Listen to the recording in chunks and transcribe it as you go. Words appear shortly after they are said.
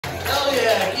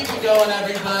Yeah, keep it going,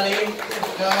 everybody. Keep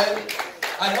it going.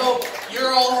 I hope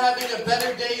you're all having a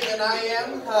better day than I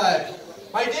am.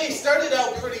 My day started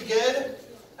out pretty good.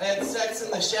 I had sex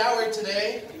in the shower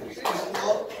today.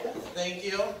 Cool. Thank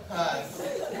you.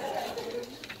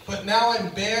 But now I'm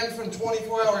banned from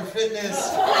 24-hour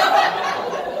fitness.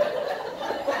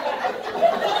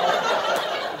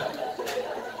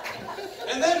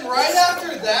 And then right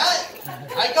after that,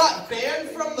 I got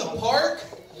banned from the park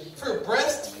for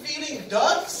breastfeeding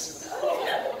ducks.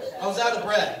 I was out of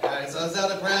bread, guys. I was out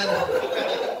of bread.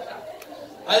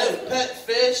 I have pet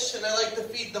fish, and I like to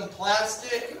feed them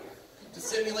plastic to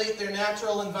simulate their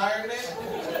natural environment.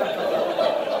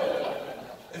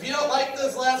 If you don't like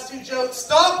those last two jokes,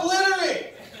 stop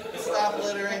littering! Stop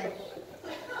littering.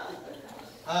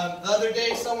 The other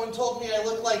day, someone told me I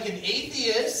look like an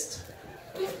atheist.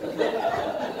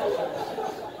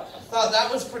 Thought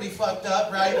that was pretty fucked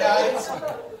up, right, guys?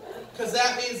 Because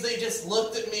that means they just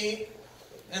looked at me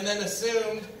and then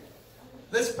assumed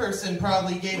this person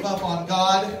probably gave up on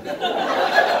God.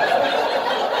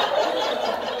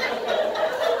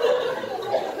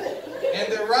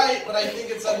 And they're right, but I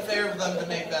think it's unfair of them to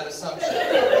make that assumption.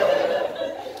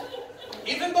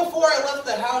 Even before I left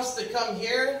the house to come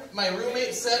here, my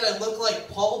roommate said I look like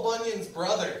Paul Bunyan's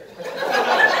brother.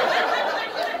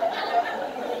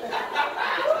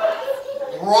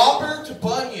 Robert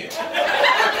Bunyan.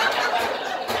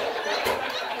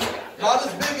 Not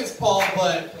as big as Paul,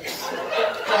 but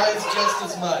tries just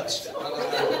as much.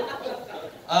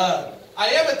 I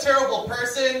am a terrible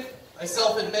person. I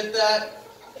self-admit that.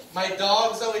 My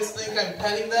dogs always think I'm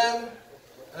petting them.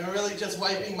 And I'm really just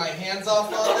wiping my hands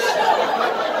off on them.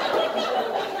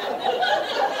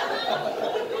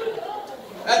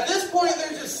 At this point,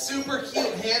 they're just super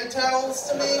cute hand towels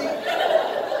to me.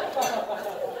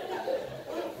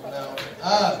 No.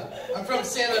 I'm from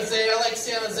San Jose. I like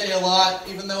San Jose a lot,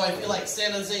 even though I feel like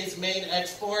San Jose's main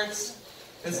exports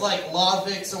is like La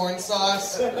Vic's orange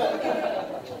sauce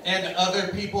and other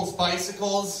people's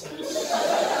bicycles.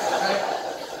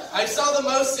 I saw the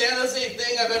most San Jose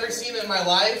thing I've ever seen in my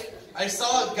life. I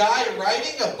saw a guy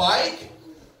riding a bike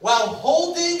while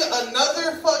holding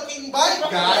another fucking bike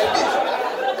guy.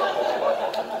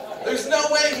 There's no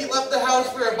way he left the house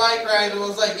for a bike ride and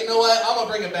was like, you know what, I'm going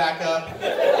to bring it back up.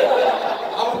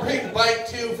 I'm going to bring bike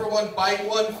 2 for when bike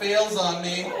 1 fails on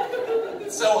me.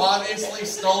 It's so obviously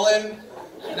stolen.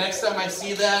 Next time I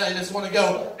see that, I just want to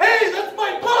go, hey, that's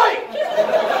my bike!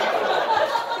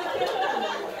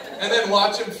 And then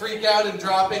watch him freak out and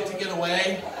drop it to get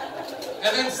away.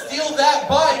 And then steal that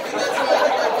bike, and that's how I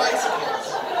get my bicycles.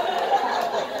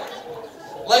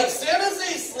 Like, San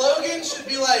Jose's slogan should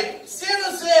be like, San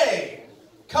Jose,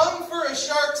 come for a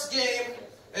Sharks game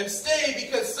and stay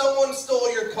because someone stole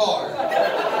your car.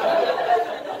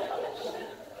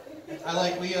 I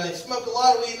like weed. I smoke a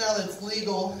lot of weed now that it's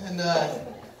legal. And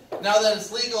now that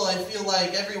it's legal, I feel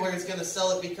like everywhere is going to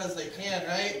sell it because they can,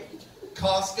 right?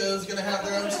 Costco's going to have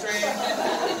their own strain.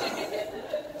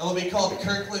 It'll be called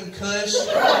Kirkland Kush.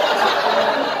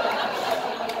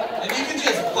 And you can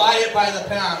just buy it by the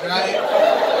pound, right?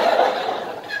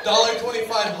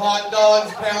 $1.25 hot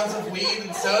dogs, pounds of weed,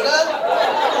 and soda.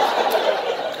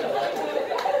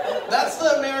 That's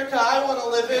the America I want to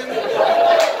live in.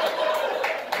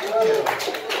 Thank you.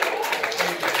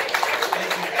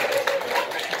 Thank you.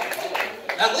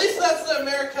 At least that's the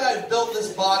America I've built this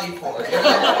body for. You know?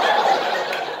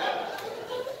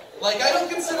 Like, I don't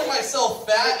consider myself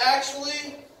fat,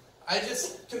 actually. I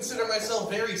just consider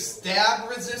myself very stab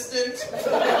resistant.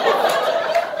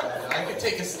 I could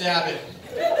take a stab and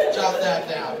chop that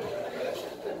down.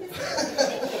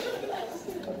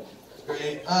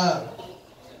 Great.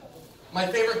 My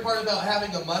favorite part about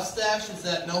having a mustache is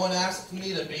that no one asked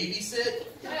me to babysit.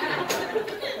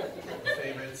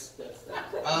 Favorites.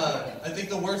 I think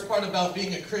the worst part about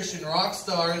being a Christian rock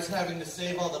star is having to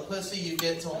save all the pussy you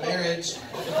get till marriage.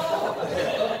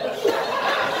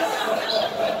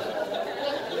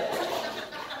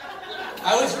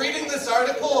 I was reading this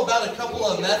article about a couple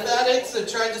of meth addicts that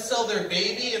tried to sell their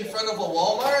baby in front of a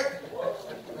Walmart.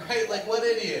 Right? Like, what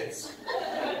idiots.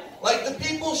 Like, the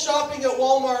people shopping at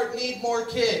Walmart need more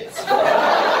kids.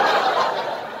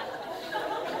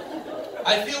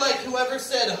 I feel like whoever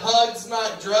said hugs,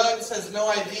 not drugs, has no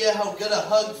idea how good a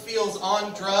hug feels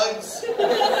on drugs. You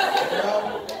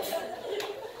know?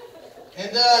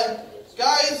 And,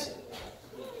 guys,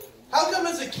 how come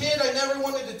as a kid I never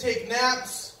wanted to take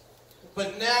naps,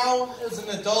 but now, as an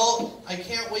adult, I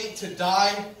can't wait to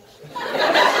die?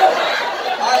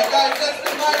 Alright, guys, that's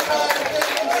been my time.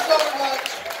 Thank you so much.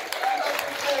 Have a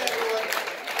good day, everyone.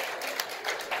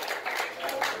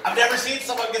 I've never seen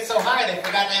someone get so high they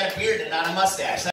forgot they had a beard and not a mustache.